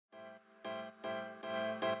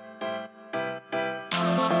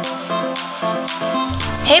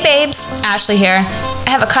Hey babes, Ashley here. I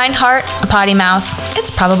have a kind heart, a potty mouth. It's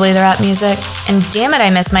probably the rap music. And damn it, I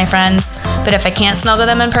miss my friends. But if I can't snuggle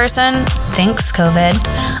them in person, thanks COVID,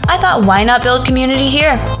 I thought why not build community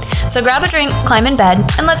here? So grab a drink, climb in bed,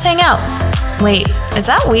 and let's hang out. Wait, is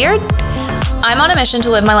that weird? I'm on a mission to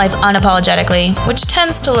live my life unapologetically, which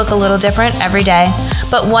tends to look a little different every day.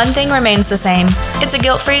 But one thing remains the same. It's a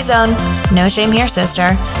guilt-free zone. No shame here,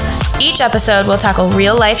 sister. Each episode will tackle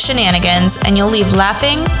real-life shenanigans, and you'll leave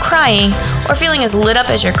laughing, crying, or feeling as lit up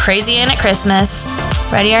as your crazy aunt at Christmas.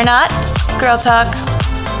 Ready or not? Girl talk.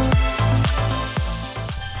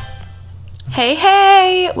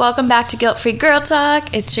 Hey, welcome back to Guilt-Free Girl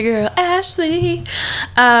Talk. It's your girl, Ashley.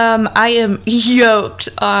 I am yoked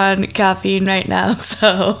on caffeine right now,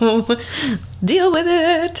 so deal with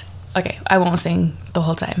it. Okay, I won't sing the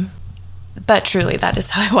whole time. But truly, that is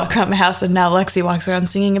how I walk around my house, and now Lexi walks around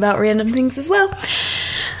singing about random things as well.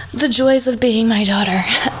 The joys of being my daughter.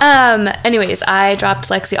 Anyways, I dropped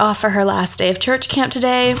Lexi off for her last day of church camp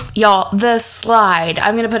today. Y'all, the slide,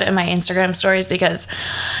 I'm going to put it in my Instagram stories because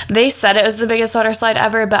they said it was the biggest water slide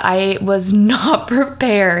ever, but I was not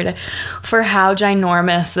prepared for how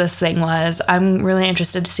ginormous this thing was. I'm really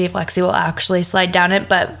interested to see if Lexi will actually slide down it,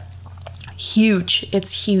 but huge.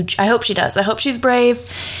 It's huge. I hope she does. I hope she's brave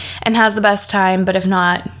and has the best time, but if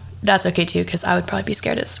not, that's okay too, because I would probably be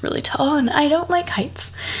scared. It's really tall and I don't like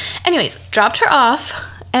heights. Anyways, dropped her off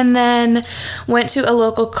and then went to a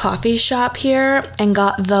local coffee shop here and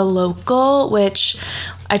got the local, which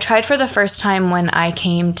I tried for the first time when I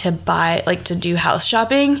came to buy, to do house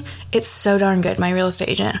shopping. It's so darn good. My real estate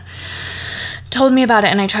agent told me about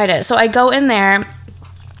it and I tried it. So I go in there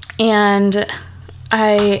and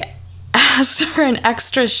I asked for an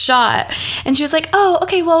extra shot and she was like, oh,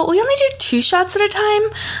 okay, well, we only do 2 shots at a time,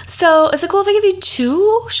 so is it cool if I give you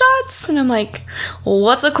 2 shots? And I'm like,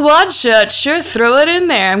 what's a quad shot? Sure, throw it in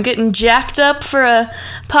there. I'm getting jacked up for a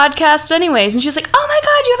podcast anyways. And she was like, oh my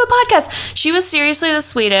god, you have a podcast. She was seriously the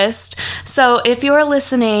sweetest. So if you're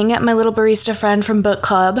listening, my little barista friend from book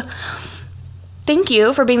club, thank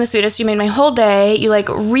you for being the sweetest. You made my whole day. You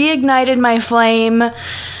reignited my flame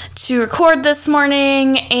to record this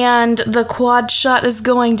morning, and the quad shot is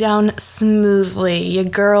going down smoothly. Your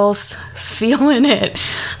girl's feeling it.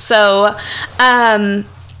 So,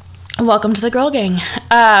 welcome to the girl gang.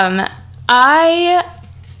 I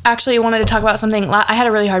actually wanted to talk about something. I had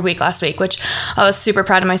a really hard week last week, which I was super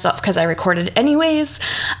proud of myself because I recorded anyways.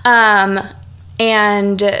 And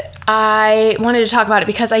I wanted to talk about it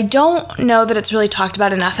because I don't know that it's really talked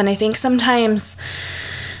about enough, and I think sometimes,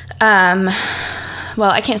 well,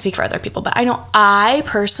 I can't speak for other people, but I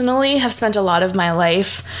personally have spent a lot of my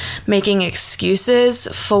life making excuses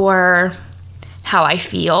for how I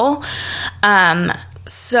feel.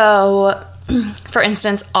 So, for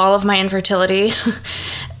instance, all of my infertility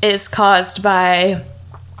is caused by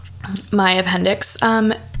my appendix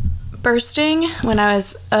bursting when I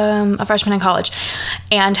was a freshman in college.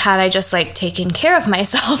 And had I just taken care of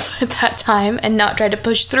myself at that time and not tried to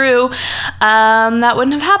push through, that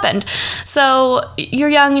wouldn't have happened. So you're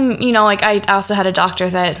young and, I also had a doctor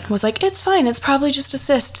that was like, it's fine, it's probably just a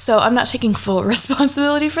cyst. So I'm not taking full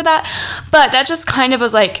responsibility for that. But that just kind of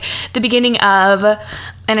was the beginning of,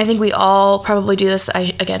 and I think we all probably do this,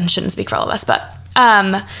 I, again, shouldn't speak for all of us, but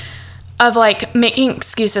of making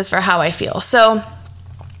excuses for how I feel. So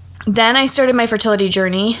then I started my fertility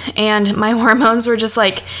journey, and my hormones were just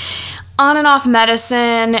on and off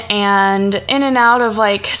medicine and in and out of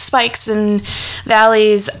spikes and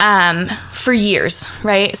valleys for years,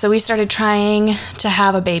 right? So we started trying to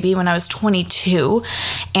have a baby when I was 22,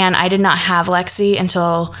 and I did not have Lexi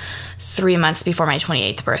until 3 months before my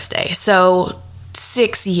 28th birthday. So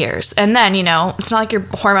 6 years. And then, it's not like your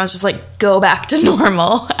hormones just go back to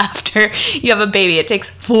normal after you have a baby. It takes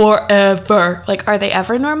forever. Are they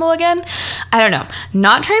ever normal again? I don't know.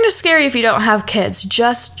 Not trying to scare you if you don't have kids,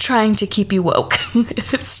 just trying to keep you woke.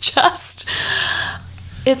 It's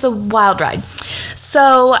a wild ride.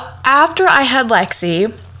 So after I had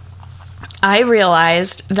Lexi, I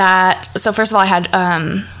realized that, so first of all, I had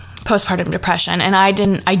postpartum depression, and I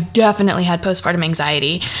definitely had postpartum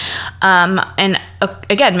anxiety, and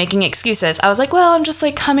again, making excuses. I was like, well, I'm just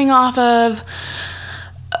coming off of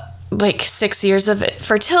 6 years of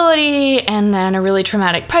fertility, and then a really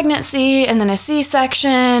traumatic pregnancy, and then a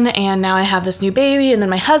C-section, and now I have this new baby, and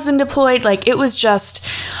then my husband deployed. It was just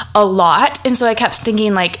a lot, and so I kept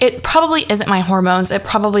thinking, it probably isn't my hormones, it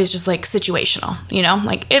probably is just situational,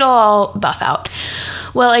 it'll all buff out.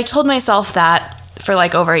 Well, I told myself that for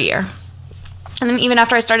over a year. And then even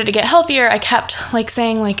after I started to get healthier, I kept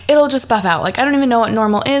saying it'll just buff out. I don't even know what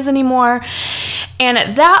normal is anymore. And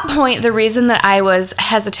at that point, the reason that I was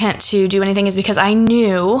hesitant to do anything is because I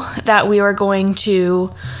knew that we were going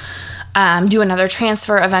to do another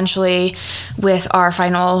transfer eventually with our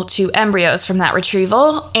final 2 embryos from that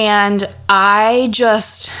retrieval. And I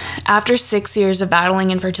just, after 6 years of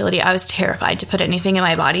battling infertility, I was terrified to put anything in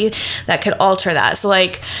my body that could alter that. So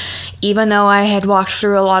like, even though I had walked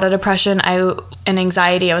through a lot of depression and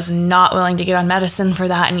anxiety, I was not willing to get on medicine for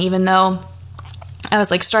that. And even though I was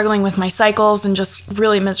like struggling with my cycles and just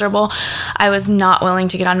really miserable, I was not willing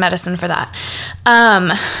to get on medicine for that.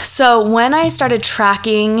 So when I started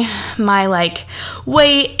tracking my like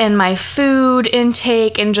weight and my food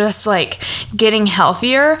intake and just like getting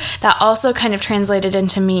healthier, that also kind of translated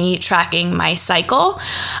into me tracking my cycle.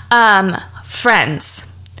 Friends,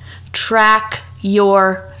 track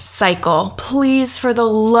your cycle. Please, for the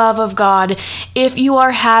love of God, if you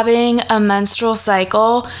are having a menstrual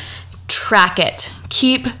cycle, track it.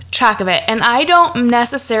 Keep track of it. And I don't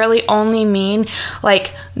necessarily only mean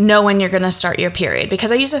like know when you're going to start your period,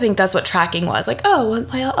 because I used to think that's what tracking was. Like, oh,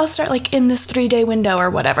 well, I'll start like in this 3-day window or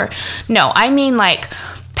whatever. No, I mean like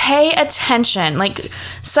pay attention. Like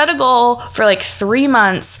set a goal for like 3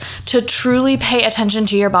 months to truly pay attention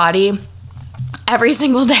to your body every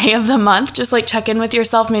single day of the month. Just like check in with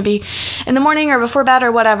yourself maybe in the morning or before bed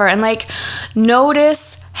or whatever, and like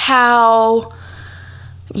notice how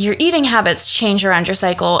your eating habits change around your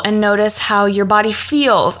cycle, and notice how your body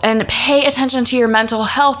feels, and pay attention to your mental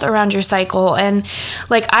health around your cycle. And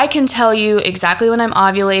like I can tell you exactly when I'm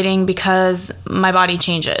ovulating because my body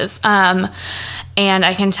changes. And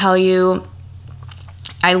I can tell you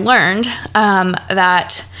I learned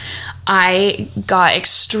that I got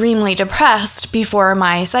extremely depressed before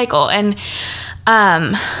my cycle, and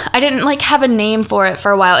I didn't like have a name for it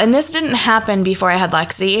for a while. And this didn't happen before I had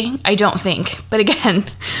Lexi, I don't think. But again,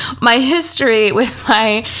 my history with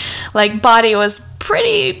my like body was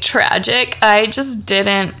pretty tragic. I just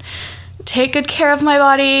didn't take good care of my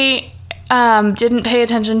body. Didn't pay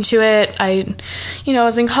attention to it. I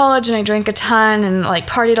was in college and I drank a ton and like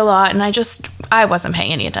partied a lot, and I wasn't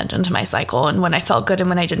paying any attention to my cycle and when I felt good and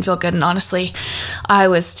when I didn't feel good. And honestly, I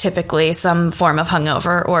was typically some form of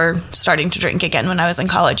hungover or starting to drink again when I was in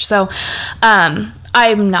college. So,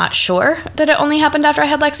 I'm not sure that it only happened after I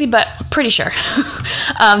had Lexi, but pretty sure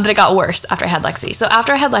that it got worse after I had Lexi. So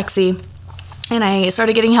after I had Lexi, and I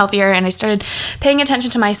started getting healthier and I started paying attention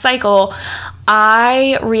to my cycle,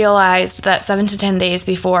 I realized that 7 to 10 days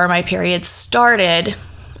before my period started,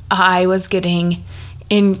 I was getting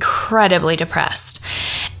incredibly depressed.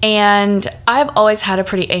 And I've always had a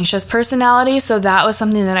pretty anxious personality, so that was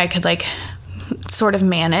something that I could like sort of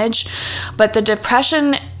manage. But the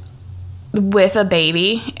depression with a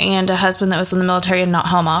baby and a husband that was in the military and not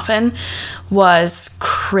home often was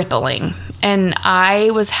crippling. And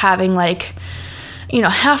I was having like,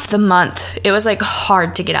 half the month, it was like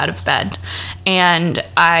hard to get out of bed, and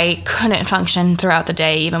I couldn't function throughout the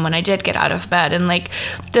day, even when I did get out of bed. And like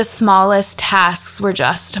the smallest tasks were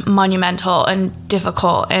just monumental and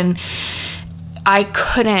difficult, and I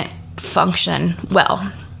couldn't function well.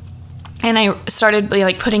 And I started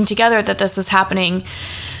like putting together that this was happening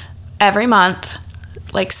every month,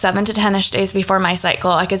 like 7 to 10-ish days before my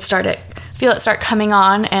cycle. I could feel it start coming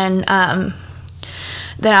on, and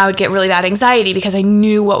then I would get really bad anxiety because I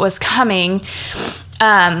knew what was coming.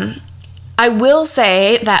 I will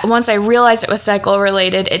say that once I realized it was cycle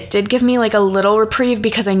related, it did give me like a little reprieve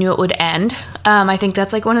because I knew it would end. I think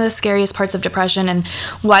that's like one of the scariest parts of depression and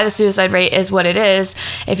why the suicide rate is what it is.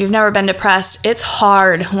 If you've never been depressed, it's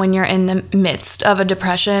hard when you're in the midst of a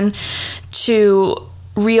depression to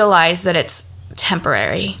realize that it's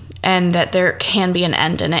temporary and that there can be an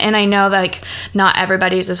end in it. And I know that like not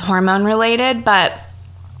everybody's is hormone related, but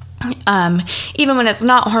even when it's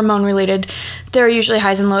not hormone related, there are usually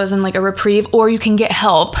highs and lows and like a reprieve, or you can get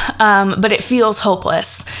help, but it feels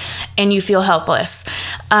hopeless and you feel helpless.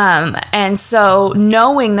 And so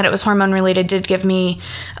knowing that it was hormone related did give me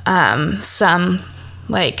some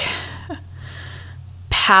like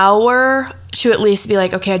power to at least be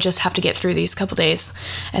like, okay, I just have to get through these couple days.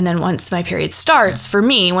 And then once my period starts, for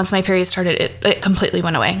me, once my period started, it completely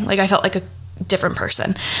went away. Like I felt like a different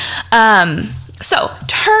person. So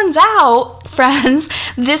turns out, friends,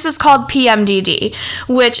 this is called PMDD,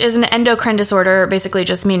 which is an endocrine disorder, basically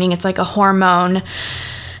just meaning it's like a hormone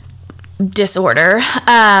disorder.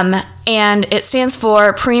 And it stands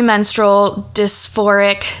for premenstrual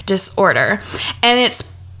dysphoric disorder. And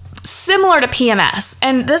it's similar to PMS.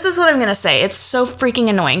 And this is what I'm going to say. It's so freaking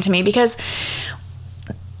annoying to me because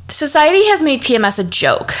society has made PMS a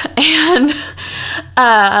joke. And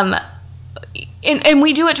and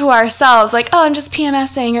we do it to ourselves, like, oh, I'm just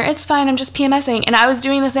PMSing, or it's fine, I'm just PMSing. And I was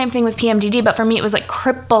doing the same thing with PMDD, but for me, it was like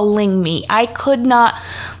crippling me. I could not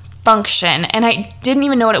function, and I didn't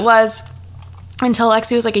even know what it was until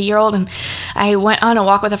Lexi was like a year old, and I went on a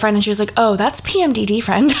walk with a friend, and she was like, oh, that's PMDD,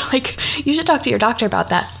 friend. Like, you should talk to your doctor about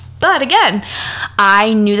that. But again,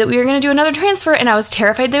 I knew that we were going to do another transfer, and I was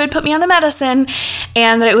terrified they would put me on the medicine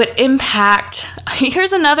and that it would impact.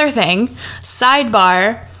 Here's another thing,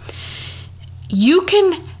 sidebar. You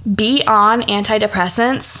can be on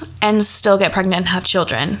antidepressants and still get pregnant and have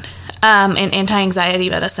children, in anti-anxiety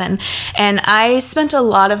medicine. And I spent a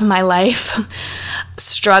lot of my life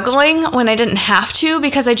struggling when I didn't have to,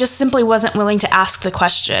 because I just simply wasn't willing to ask the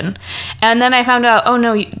question. And then I found out, oh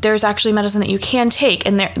no, there's actually medicine that you can take,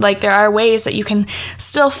 and there are ways that you can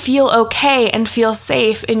still feel okay and feel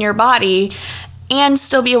safe in your body and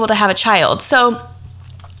still be able to have a child. So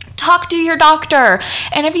talk to your doctor.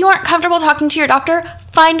 And if you aren't comfortable talking to your doctor,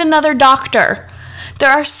 find another doctor. There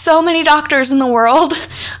are so many doctors in the world.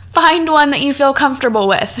 Find one that you feel comfortable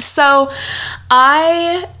with. So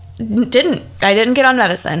I didn't get on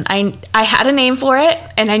medicine. I had a name for it,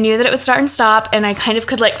 and I knew that it would start and stop, and I kind of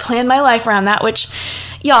could like plan my life around that, which,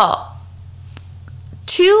 y'all,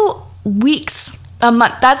 2 weeks a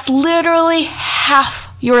month, that's literally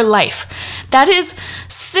half your life. That is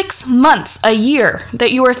 6 months a year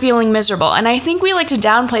that you are feeling miserable. And I think we like to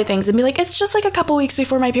downplay things and be like, it's just like a couple weeks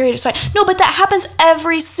before my period, it's fine. No, but that happens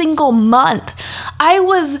every single month. I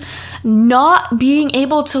was not being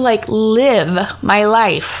able to like live my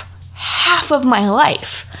life, half of my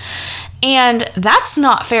life. And that's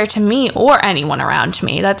not fair to me or anyone around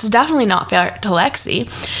me. That's definitely not fair to Lexi.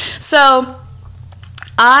 So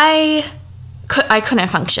I couldn't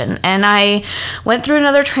function, and I went through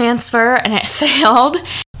another transfer and it failed.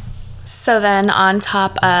 So then on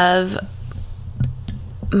top of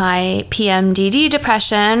my PMDD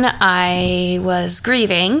depression, I was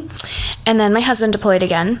grieving, and then my husband deployed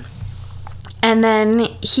again, and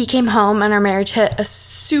then he came home and our marriage hit a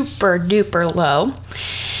super duper low,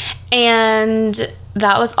 and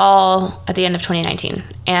that was all at the end of 2019.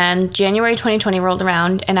 And January 2020 rolled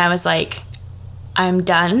around, and I was like, I'm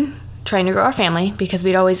done trying to grow our family, because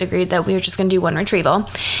we'd always agreed that we were just going to do one retrieval,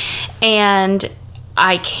 and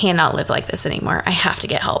I cannot live like this anymore. I have to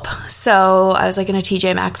get help. So I was like in a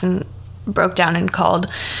TJ Maxx and broke down and called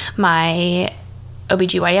my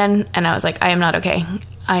OBGYN, and I was like, I am not okay.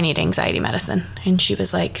 I need anxiety medicine. And she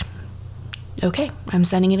was like, okay, I'm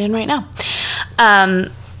sending it in right now.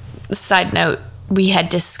 Side note, we had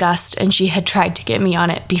discussed, and she had tried to get me on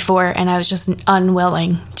it before, and I was just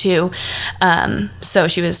unwilling to. So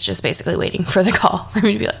she was just basically waiting for the call for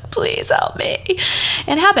me to be like, please help me.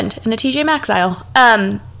 And it happened in a TJ Maxx aisle.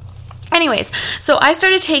 Anyways, so I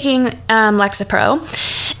started taking Lexapro,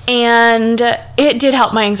 and it did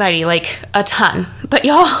help my anxiety like a ton. But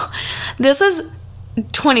y'all, this was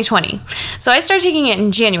 2020. So I started taking it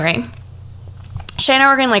in January. Shay and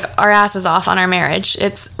I were going like our asses off on our marriage.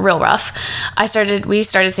 It's real rough. We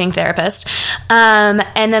started seeing therapists.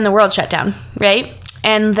 And then the world shut down, right?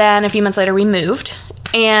 And then a few months later we moved.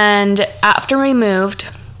 And after we moved,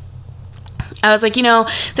 I was like,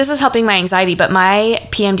 this is helping my anxiety, but my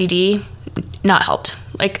PMDD not helped.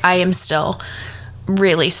 Like, I am still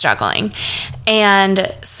really struggling. And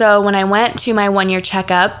so when I went to my 1-year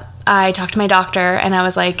checkup, I talked to my doctor, and I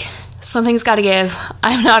was like, something's got to give.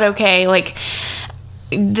 I'm not okay. Like,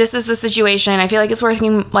 this is the situation. I feel like it's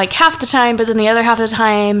working like half the time, but then the other half of the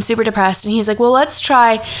time, super depressed. And he's like, well, let's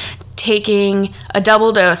try taking a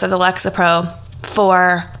double dose of the Lexapro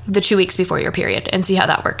for the 2 weeks before your period and see how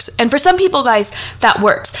that works. And for some people, guys, that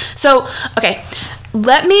works. So, okay,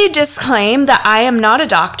 let me disclaim that I am not a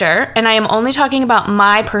doctor, and I am only talking about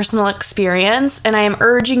my personal experience, and I am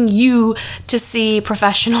urging you to see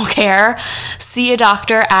professional care, see a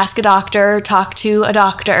doctor, ask a doctor, talk to a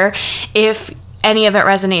doctor if any of it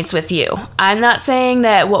resonates with you. I'm not saying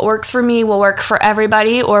that what works for me will work for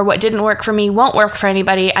everybody, or what didn't work for me won't work for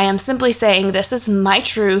anybody. I am simply saying this is my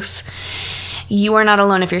truth. You are not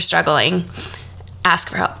alone if you're struggling. Ask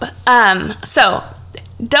for help. So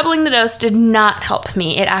doubling the dose did not help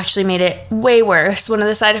me. It actually made it way worse. One of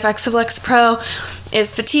the side effects of Lexapro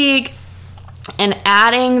is fatigue, and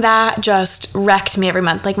adding that just wrecked me every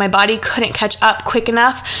month. Like, my body couldn't catch up quick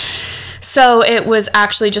enough. So it was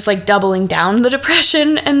actually just like doubling down the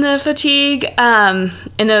depression and the fatigue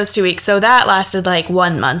in those 2 weeks. So that lasted like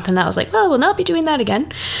 1 month, and I was like, well, we'll not be doing that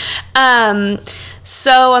again.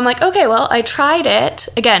 So I'm like, okay, well, I tried it.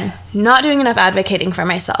 Again, not doing enough advocating for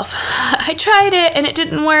myself. I tried it and it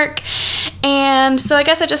didn't work. And so I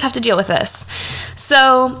guess I just have to deal with this.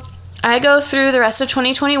 So I go through the rest of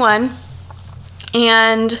 2021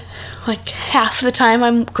 And like half the time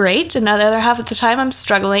I'm great, and the other half of the time I'm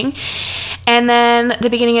struggling. And then the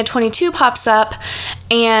beginning of 22 pops up,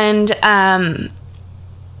 and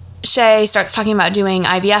Shay starts talking about doing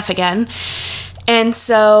IVF again. And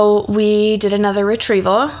so we did another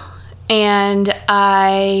retrieval. And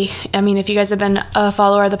I mean, if you guys have been a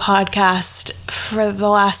follower of the podcast for the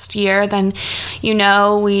last year, then you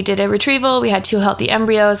know we did a retrieval. We had 2 healthy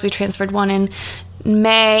embryos. We transferred one in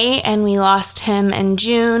May, and we lost him in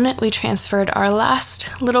June. We transferred our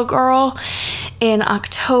last little girl in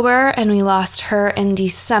October, and we lost her in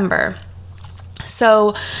December.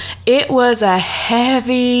 So it was a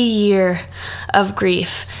heavy year of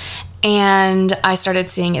grief. And I started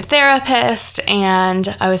seeing a therapist,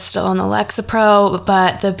 and I was still on the Lexapro,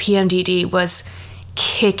 but the PMDD was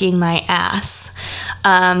kicking my ass.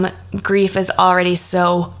 Grief is already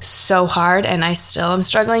so hard, and I still am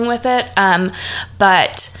struggling with it.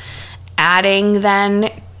 But adding then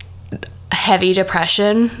heavy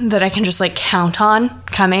depression that I can just like count on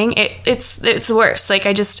coming, it's worse. Like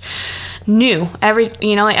I just knew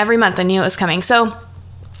every month I knew it was coming. So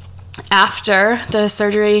after the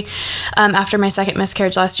surgery, after my second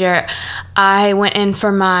miscarriage last year, I went in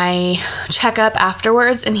for my checkup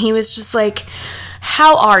afterwards, and he was just like,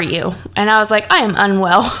 "How are you?" And I was like, "I am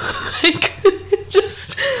unwell." Like,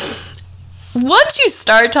 just once you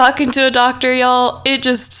start talking to a doctor, y'all, it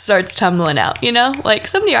just starts tumbling out, Like,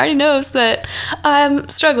 somebody already knows that I'm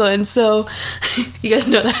struggling, so you guys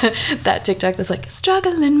know that TikTok that's like,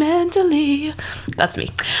 struggling mentally. That's me.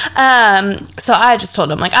 So I just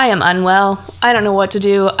told him, like, I am unwell. I don't know what to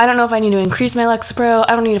do. I don't know if I need to increase my Lexapro.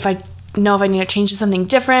 I don't know if I need to change to something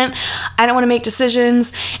different. I don't want to make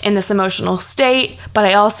decisions in this emotional state, but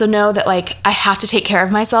I also know that, like, I have to take care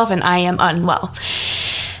of myself, and I am unwell.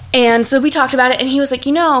 And so we talked about it, and he was like,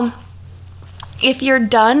 if you're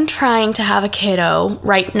done trying to have a kiddo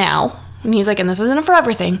right now, and he's like, and this isn't a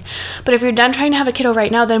forever thing, but if you're done trying to have a kiddo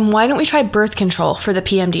right now, then why don't we try birth control for the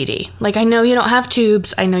PMDD? Like, I know you don't have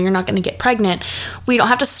tubes. I know you're not going to get pregnant. We don't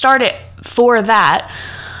have to start it for that,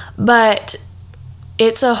 but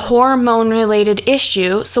it's a hormone-related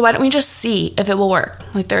issue, so why don't we just see if it will work?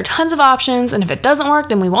 Like, there are tons of options, and if it doesn't work,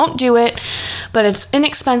 then we won't do it, but it's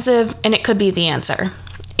inexpensive, and it could be the answer.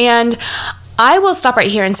 And I will stop right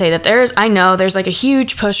here and say that I know there's like a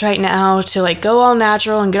huge push right now to like go all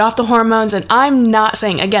natural and get off the hormones. And I'm not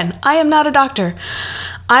saying, again, I am not a doctor.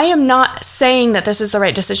 I am not saying that this is the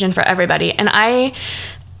right decision for everybody. And I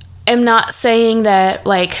am not saying that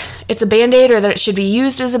like it's a Band-Aid or that it should be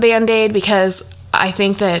used as a Band-Aid, because I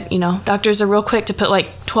think that, doctors are real quick to put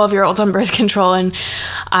like 12-year-olds on birth control, and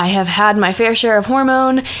I have had my fair share of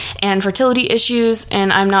hormone and fertility issues,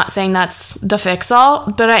 and I'm not saying that's the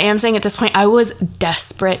fix-all, but I am saying at this point I was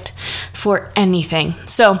desperate for anything.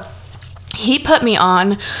 So he put me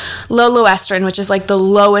on Loloestrin, which is like the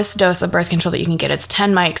lowest dose of birth control that you can get. It's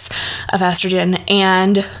 10 mics of estrogen,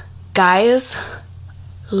 and guys,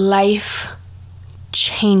 life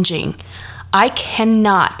changing. I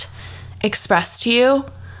cannot express to you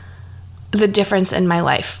the difference in my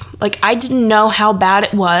life. Like, I didn't know how bad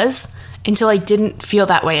it was until I didn't feel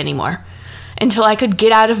that way anymore. Until I could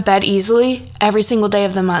get out of bed easily every single day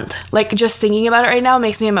of the month. Like, just thinking about it right now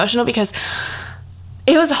makes me emotional, because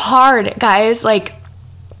it was hard, guys. Like,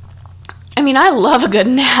 I mean, I love a good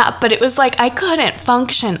nap, but it was like I couldn't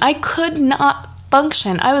function. I could not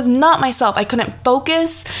function. I was not myself. I couldn't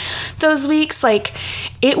focus those weeks. Like,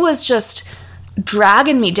 it was just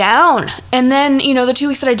dragging me down. And then, the 2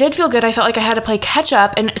 weeks that I did feel good, I felt like I had to play catch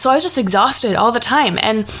up. And so I was just exhausted all the time.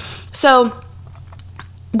 And so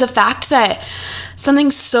the fact that something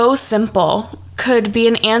so simple could be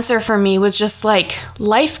an answer for me was just like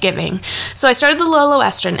life-giving. So I started the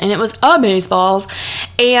Loloestrin, and it was amazeballs.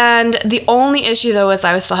 And the only issue though was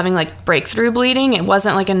I was still having like breakthrough bleeding. It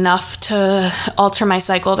wasn't like enough to alter my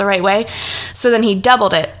cycle the right way. So then he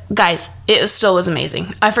doubled it. Guys, it still was amazing.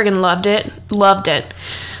 I freaking loved it.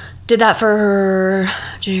 Did that for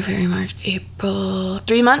January, February, March, April,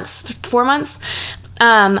 4 months.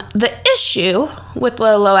 The issue with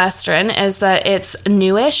Loloestrin is that it's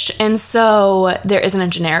newish, and so there isn't a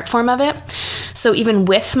generic form of it. So even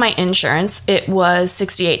with my insurance, it was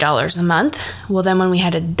 $68 a month. Well, then when we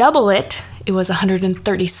had to double it, it was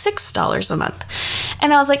 $136 a month.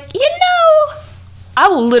 And I was like, I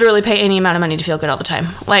will literally pay any amount of money to feel good all the time.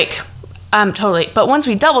 Like, totally. But once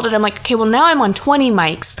we doubled it, I'm like, okay, well, now I'm on 20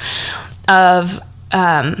 mics of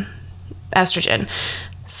estrogen.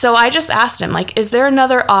 So I just asked him, like, is there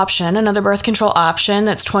another option, another birth control option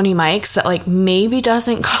that's 20 mics that, like, maybe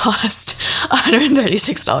doesn't cost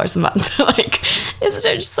 $136 a month? Like, is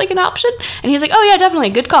there just, like, an option? And he's like, oh, yeah,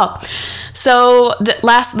 definitely. Good call. So this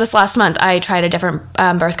last month, I tried a different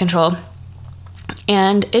birth control,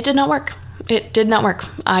 and it did not work. It did not work.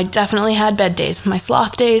 I definitely had bed days, my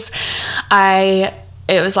sloth days. It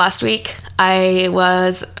was last week. I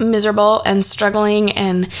was miserable and struggling,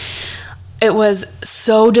 and it was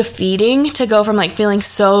so defeating to go from, like, feeling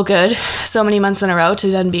so good so many months in a row to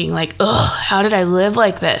then being like, ugh, how did I live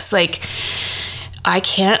like this? Like, I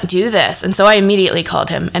can't do this. And so I immediately called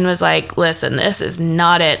him and was like, listen, this is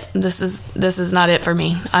not it. This is not it for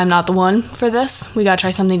me. I'm not the one for this. We got to try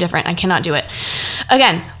something different. I cannot do it.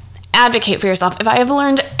 Again, advocate for yourself. If I have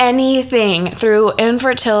learned anything through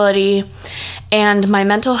infertility and my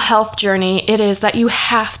mental health journey, it is that you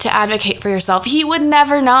have to advocate for yourself. He would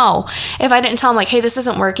never know if I didn't tell him, like, hey, this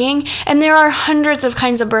isn't working. And there are hundreds of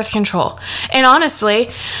kinds of birth control. And honestly,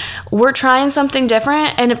 we're trying something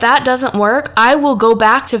different. And if that doesn't work, I will go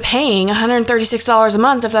back to paying $136 a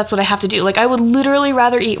month if that's what I have to do. Like, I would literally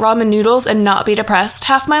rather eat ramen noodles and not be depressed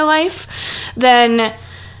half my life than,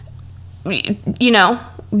 you know,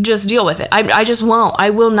 just deal with it. I just won't.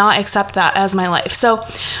 I will not accept that as my life. So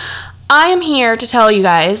I am here to tell you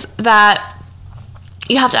guys that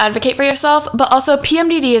you have to advocate for yourself, but also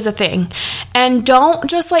PMDD is a thing. And don't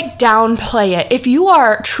just, like, downplay it. If you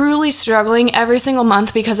are truly struggling every single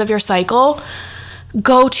month because of your cycle,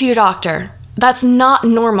 go to your doctor. That's not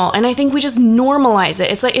normal. And I think we just normalize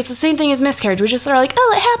it. It's like, it's the same thing as miscarriage. We just are like,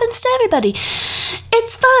 oh, it happens to everybody.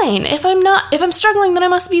 It's fine. If I'm struggling, then I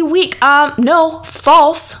must be weak. No,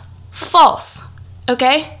 false.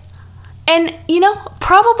 Okay? And, you know,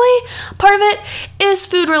 probably part of it is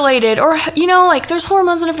food related, or, you know, like, there's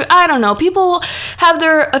hormones in the food. I don't know. People have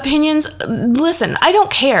their opinions. Listen, I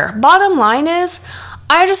don't care. Bottom line is,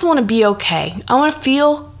 I just want to be okay. I want to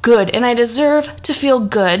feel good, and I deserve to feel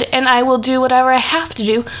good, and I will do whatever I have to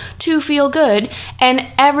do to feel good, and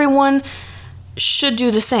everyone should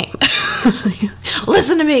do the same.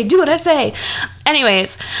 Listen to me, do what I say.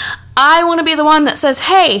 Anyways, I want to be the one that says,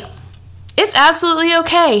 hey, it's absolutely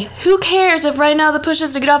okay. Who cares if right now the push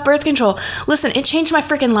is to get off birth control? Listen, it changed my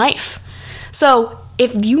freaking life. So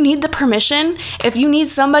if you need the permission, if you need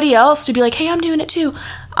somebody else to be like, hey, I'm doing it too,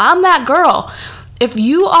 I'm that girl. If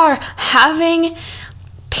you are having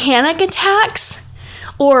panic attacks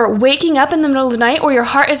or waking up in the middle of the night, or your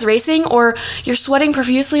heart is racing, or you're sweating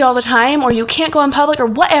profusely all the time, or you can't go in public, or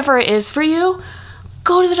whatever it is for you,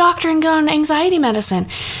 go to the doctor and get on anxiety medicine.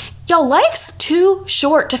 Yo, life's too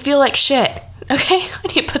short to feel like shit. Okay? I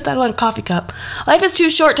need to put that on a coffee cup. Life is too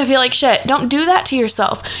short to feel like shit. Don't do that to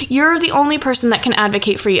yourself. You're the only person that can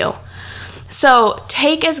advocate for you. So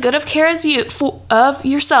take as good of care as of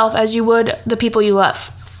yourself as you would the people you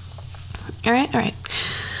love. All right.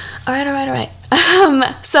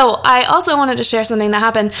 So I also wanted to share something that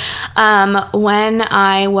happened when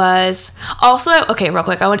I was also, okay, real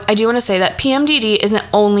quick, I do want to say that PMDD isn't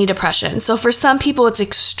only depression. So for some people, it's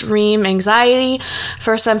extreme anxiety.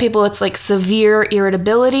 For some people, it's like severe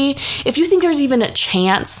irritability. If you think there's even a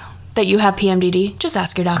chance that you have PMDD, just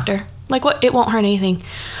ask your doctor. Like, what? It won't hurt anything.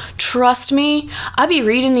 Trust me, I'd be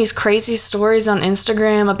reading these crazy stories on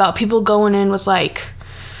Instagram about people going in with, like,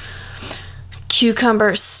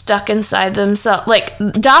 cucumbers stuck inside themselves. Like,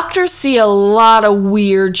 doctors see a lot of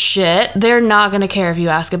weird shit. They're not going to care if you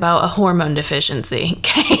ask about a hormone deficiency,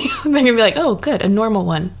 okay? They're going to be like, oh, good, a normal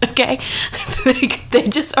one, okay? They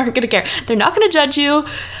just aren't going to care. They're not going to judge you.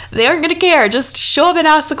 They aren't going to care. Just show up and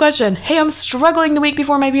ask the question. Hey, I'm struggling the week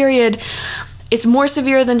before my period. It's more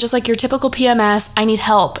severe than just, like, your typical PMS. I need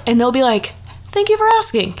help. And they'll be like, thank you for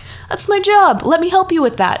asking. That's my job. Let me help you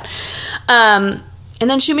with that. And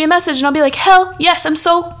then shoot me a message, and I'll be like, hell yes, I'm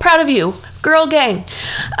so proud of you. Girl gang.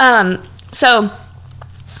 So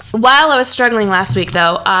while I was struggling last week,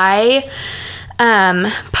 though, I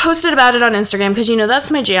posted about it on Instagram because, you know, that's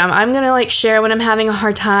my jam. I'm going to, like, share when I'm having a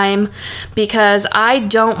hard time because I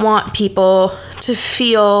don't want people to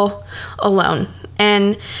feel alone.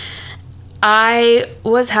 And I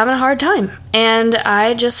was having a hard time. And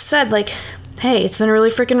I just said, like, hey, it's been a really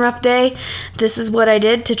freaking rough day. This is what I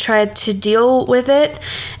did to try to deal with it.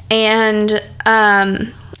 And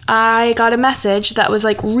I got a message that was,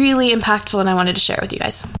 like, really impactful, and I wanted to share it with you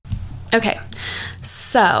guys. Okay,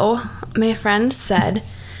 so my friend said,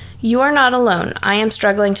 you are not alone. I am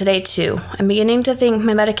struggling today too. I'm beginning to think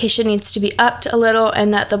my medication needs to be upped a little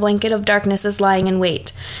and that the blanket of darkness is lying in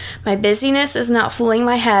wait. My busyness is not fooling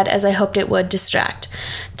my head as I hoped it would distract.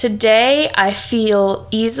 Today, I feel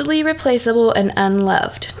easily replaceable and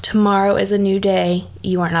unloved. Tomorrow is a new day.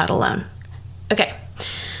 You are not alone. Okay,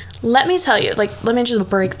 let me tell you, let me just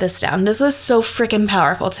break this down. This was so freaking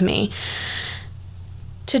powerful to me.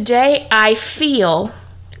 Today, I feel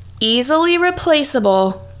easily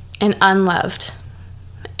replaceable and unloved.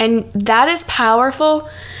 And that is powerful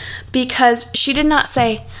because she did not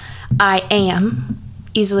say, I am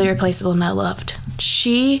easily replaceable and unloved.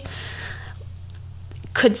 She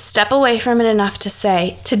could step away from it enough to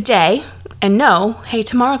say today and know, hey,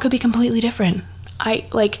 tomorrow could be completely different.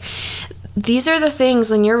 These are the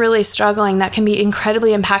things when you're really struggling that can be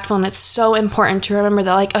incredibly impactful, and it's so important to remember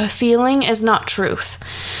that a feeling is not truth.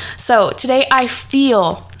 So today I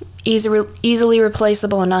feel easily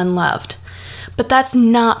replaceable and unloved, but that's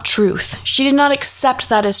not truth. She did not accept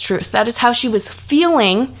that as truth. That is how she was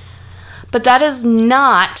feeling, but that is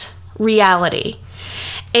not reality.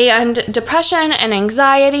 And depression and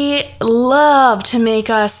anxiety love to make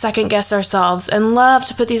us second guess ourselves and love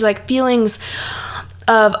to put these feelings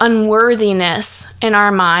of unworthiness in our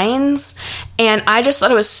minds. And I just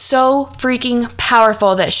thought it was so freaking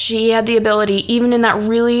powerful that she had the ability, even in that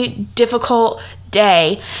really difficult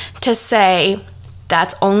day, to say,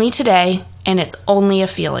 that's only today and it's only a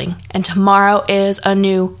feeling. And tomorrow is a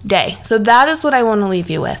new day. So that is what I want to leave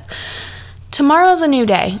you with. Tomorrow's a new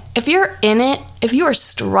day. If you're in it, if you are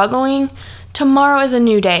struggling, tomorrow is a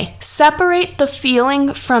new day. Separate the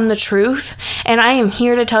feeling from the truth. And I am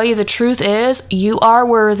here to tell you the truth is you are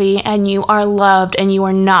worthy and you are loved and you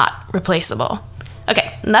are not replaceable.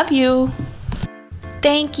 Okay, love you.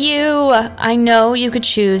 Thank you. I know you could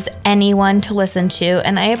choose anyone to listen to,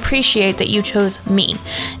 and I appreciate that you chose me.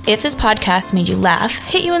 If this podcast made you laugh,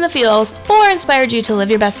 hit you in the feels, or inspired you to live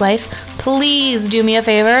your best life, please do me a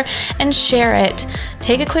favor and share it.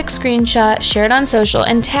 Take a quick screenshot, share it on social,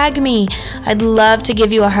 and tag me. I'd love to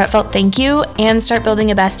give you a heartfelt thank you and start building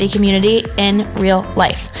a bestie community in real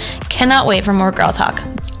life. Cannot wait for more girl talk.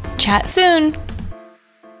 Chat soon.